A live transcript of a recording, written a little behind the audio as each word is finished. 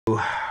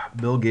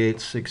Bill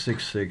Gates,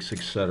 666,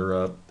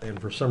 etc.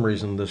 And for some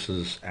reason, this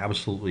is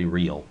absolutely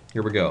real.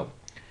 Here we go.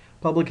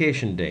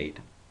 Publication date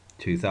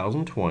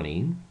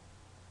 2020,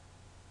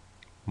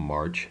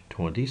 March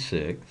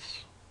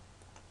 26th.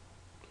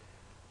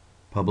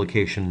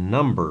 Publication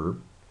number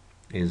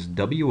is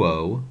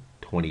WO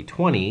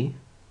 2020,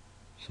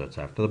 so it's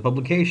after the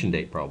publication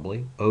date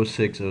probably,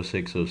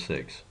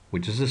 060606,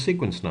 which is a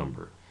sequence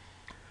number.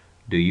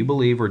 Do you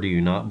believe or do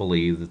you not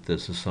believe that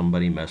this is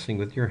somebody messing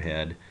with your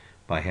head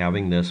by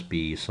having this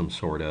be some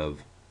sort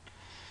of,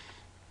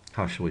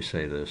 how shall we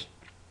say this,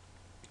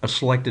 a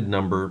selected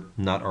number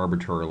not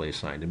arbitrarily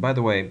assigned? And by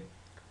the way,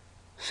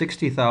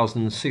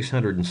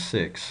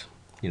 60,606,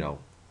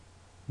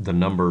 the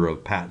number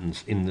of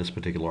patents in this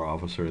particular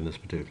office or in this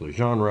particular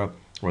genre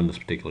or in this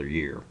particular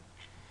year,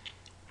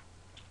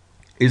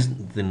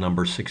 isn't the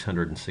number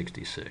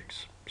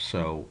 666.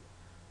 So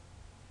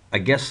I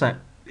guess that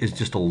is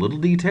just a little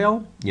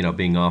detail,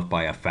 being off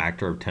by a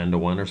factor of 10 to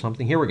 1 or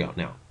something. Here we go.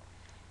 Now,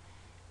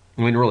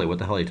 I mean, really, what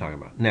the hell are you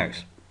talking about?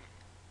 Next,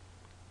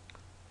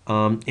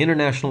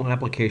 international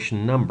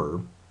application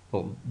number.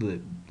 Well,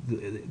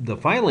 the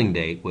filing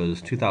date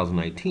was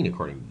 2019,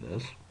 according to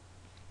this,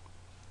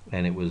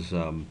 and it was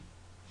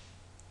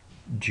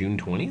June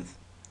 20th.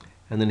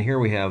 And then here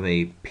we have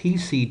a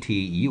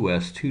PCT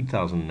US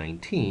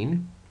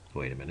 2019.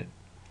 Wait a minute.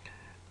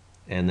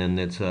 And then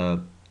it's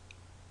a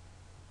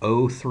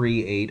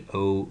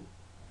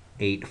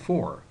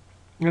 038084.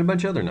 And a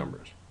bunch of other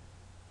numbers.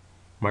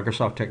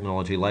 Microsoft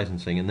Technology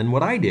Licensing. And then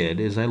what I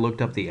did is I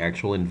looked up the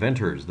actual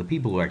inventors, the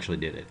people who actually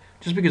did it.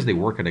 Just because they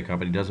work at a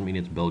company doesn't mean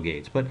it's Bill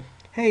Gates. But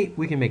hey,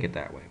 we can make it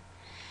that way.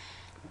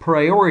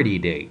 Priority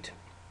date.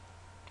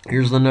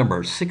 Here's the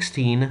number,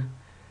 16,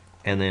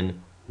 and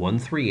then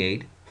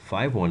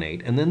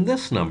 138518, and then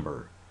this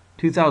number,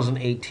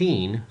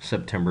 2018,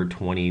 September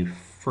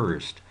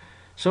 21st.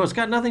 So it's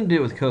got nothing to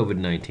do with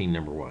COVID-19,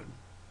 number one.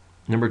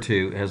 Number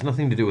two, it has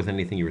nothing to do with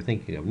anything you were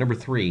thinking of. Number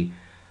three,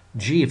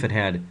 gee, if it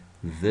had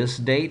this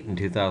date in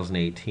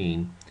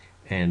 2018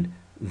 and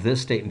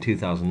this date in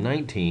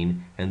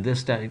 2019 and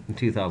this date in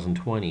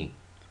 2020,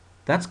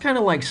 that's kind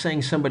of like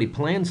saying somebody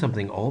planned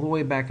something all the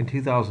way back in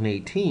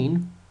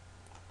 2018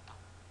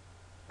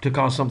 to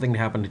cause something to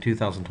happen in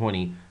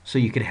 2020, so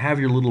you could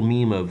have your little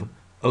meme of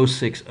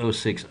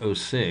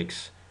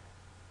 060606,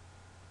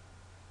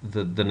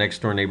 the next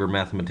door neighbor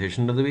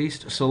mathematician to the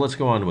beast. So let's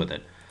go on with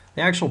it.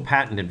 The actual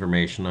patent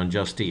information on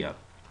Justia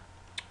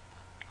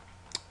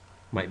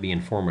might be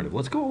informative.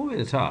 Let's go all the way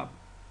to the top.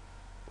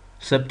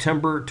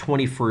 September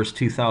 21st,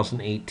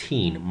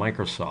 2018,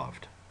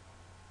 Microsoft.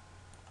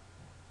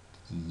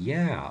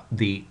 Yeah,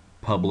 the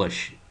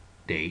publish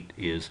date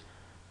is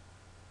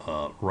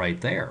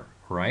right there,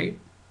 right?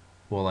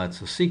 Well,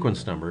 that's a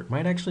sequence number. It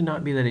might actually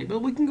not be that date,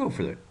 but we can go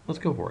for it. Let's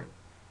go for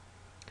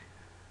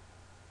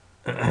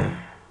it.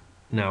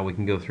 Now we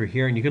can go through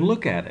here and you can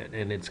look at it,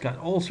 and it's got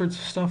all sorts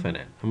of stuff in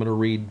it. I'm going to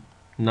read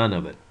none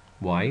of it.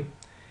 Why?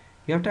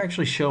 You have to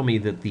actually show me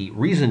that the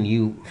reason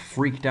you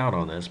freaked out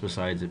on this,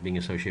 besides it being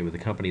associated with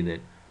a company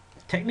that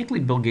technically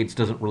Bill Gates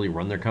doesn't really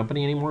run their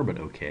company anymore, but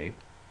okay.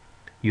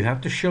 You have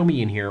to show me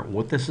in here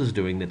what this is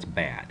doing that's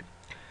bad.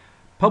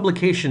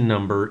 Publication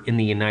number in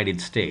the United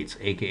States,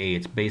 aka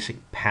its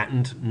basic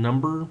patent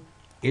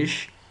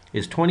number-ish,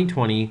 is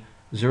 2020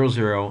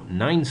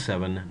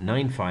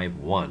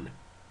 0097951.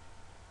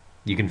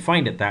 You can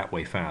find it that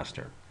way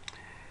faster.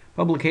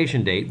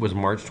 Publication date was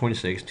March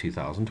 26,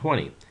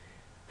 2020.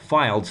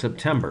 Filed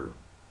September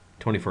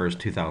 21st,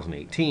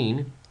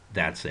 2018.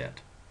 That's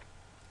it.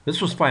 This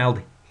was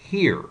filed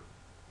here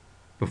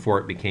before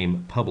it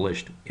became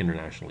published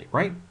internationally,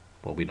 right?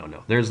 Well, we don't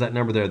know. There's that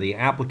number there, the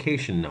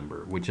application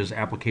number, which is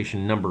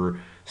application number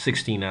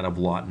 16 out of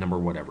lot number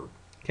whatever.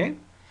 Okay?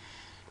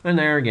 And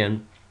there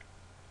again,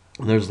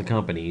 there's the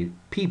company,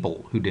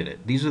 people who did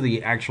it. These are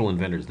the actual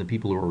inventors, the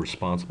people who are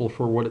responsible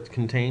for what it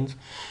contains.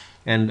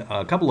 And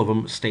a couple of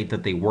them state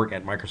that they work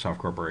at Microsoft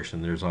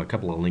Corporation. There's a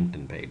couple of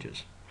LinkedIn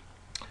pages.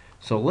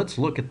 So let's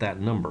look at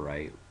that number.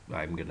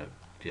 I'm going to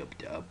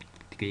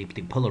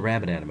pull a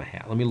rabbit out of my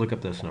hat. Let me look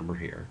up this number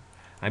here.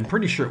 I'm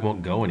pretty sure it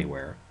won't go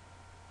anywhere.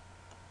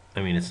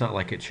 I mean, it's not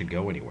like it should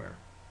go anywhere.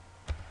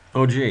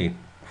 Oh, gee.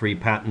 Free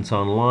patents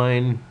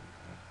online.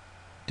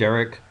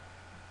 Derek,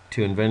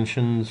 2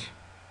 inventions.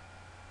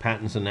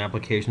 Patents and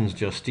applications,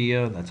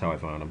 Justia. That's how I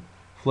found them.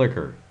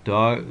 Flickr,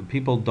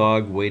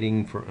 dog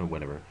waiting for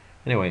whatever.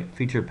 Anyway,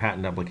 featured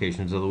patent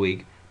applications of the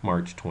week,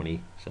 March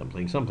 20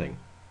 something something.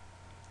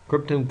 So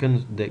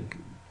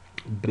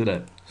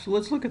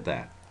let's look at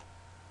that.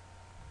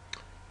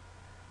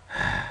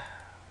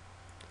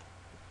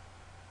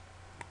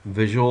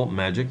 Visual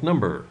magic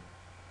number.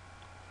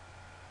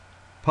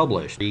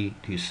 Published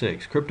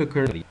 326.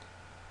 Cryptocurrency.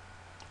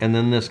 And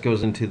then this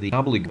goes into the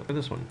gobbledygook.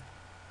 This one.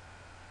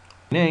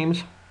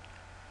 Names.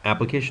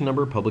 Application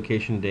number,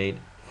 publication date,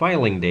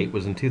 filing date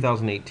was in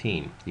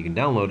 2018. You can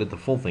download it. The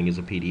full thing is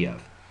a PDF.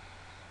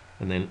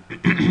 And then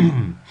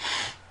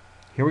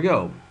here we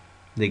go.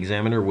 The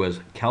examiner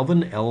was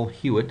Calvin L.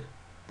 Hewitt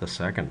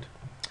II.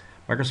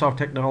 Microsoft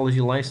Technology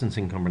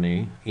Licensing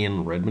Company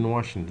in Redmond,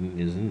 Washington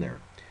is in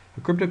there.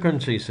 A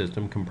cryptocurrency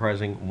system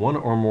comprising one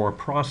or more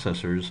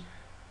processors,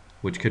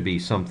 which could be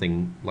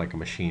something like a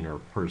machine or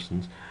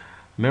persons,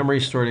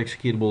 memory stored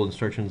executable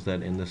instructions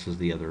that, and this is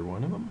the other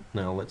one of them.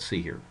 Now let's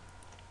see here.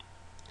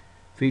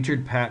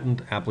 Featured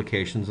patent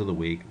applications of the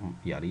week,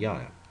 yada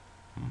yada.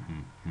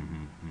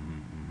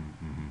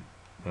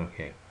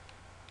 Okay.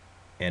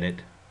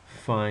 Edit.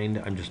 Find.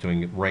 I'm just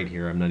doing it right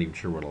here. I'm not even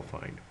sure what I'll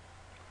find.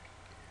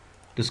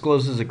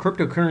 Discloses a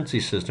cryptocurrency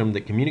system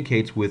that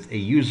communicates with a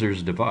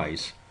user's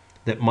device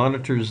that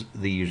monitors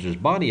the user's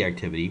body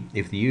activity.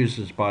 If the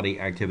user's body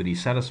activity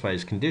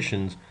satisfies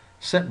conditions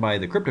set by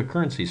the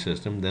cryptocurrency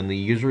system, then the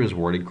user is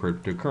awarded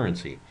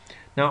cryptocurrency.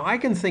 Now, I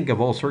can think of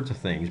all sorts of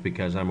things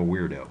because I'm a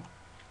weirdo.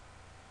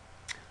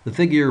 The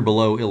figure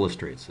below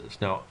illustrates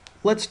this. Now,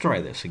 let's try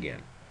this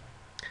again.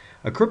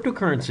 A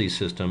cryptocurrency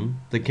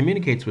system that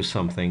communicates with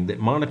something that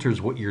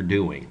monitors what you're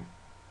doing.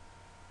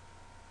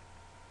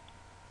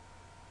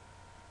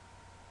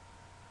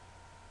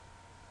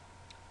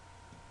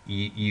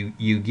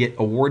 You get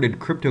awarded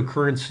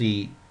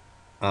cryptocurrency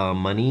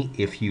money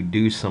if you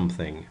do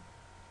something.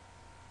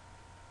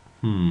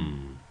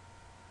 You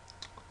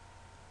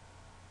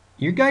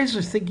guys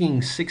are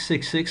thinking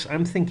 666.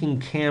 I'm thinking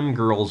cam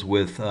girls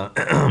with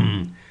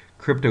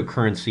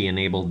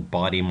cryptocurrency-enabled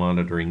body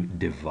monitoring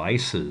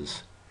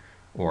devices,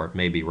 or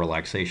maybe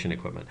relaxation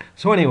equipment.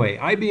 So anyway,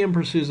 IBM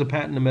pursues a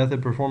patent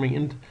method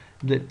performing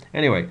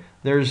anyway,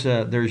 there's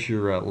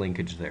your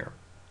linkage there.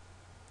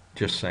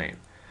 Just saying.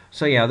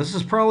 So yeah, this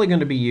is probably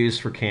going to be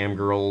used for cam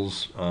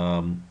girls,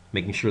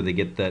 making sure they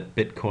get that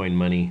Bitcoin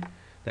money.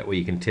 That way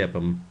you can tip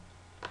them.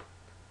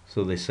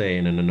 So they say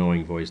in an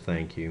annoying voice,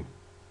 thank you.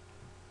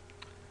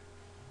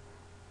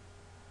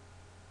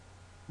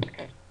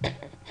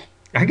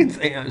 I can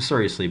say,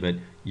 seriously, but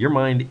your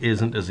mind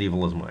isn't as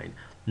evil as mine.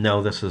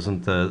 No, this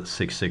isn't the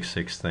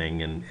 666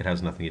 thing, and it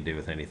has nothing to do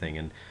with anything.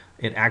 And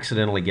it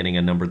accidentally getting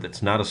a number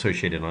that's not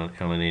associated on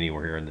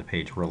anywhere here in the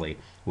page, really,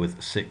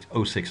 with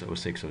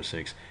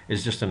 060606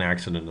 is just an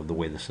accident of the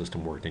way the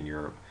system worked in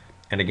Europe.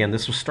 And again,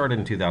 this was started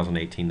in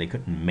 2018. They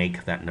couldn't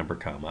make that number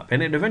come up.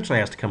 And it eventually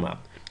has to come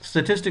up.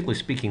 Statistically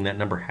speaking, that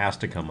number has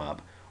to come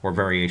up, or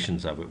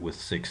variations of it with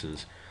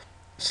sixes,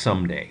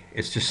 someday.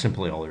 It's just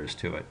simply all there is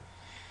to it.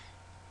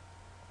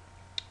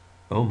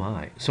 Oh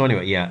my. So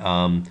anyway,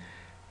 yeah,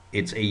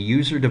 it's a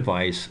user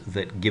device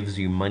that gives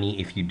you money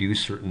if you do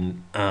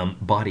certain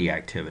body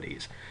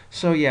activities.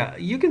 So yeah,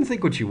 you can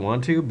think what you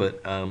want to,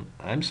 but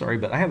I'm sorry,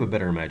 but I have a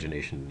better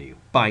imagination than you.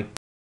 Bye.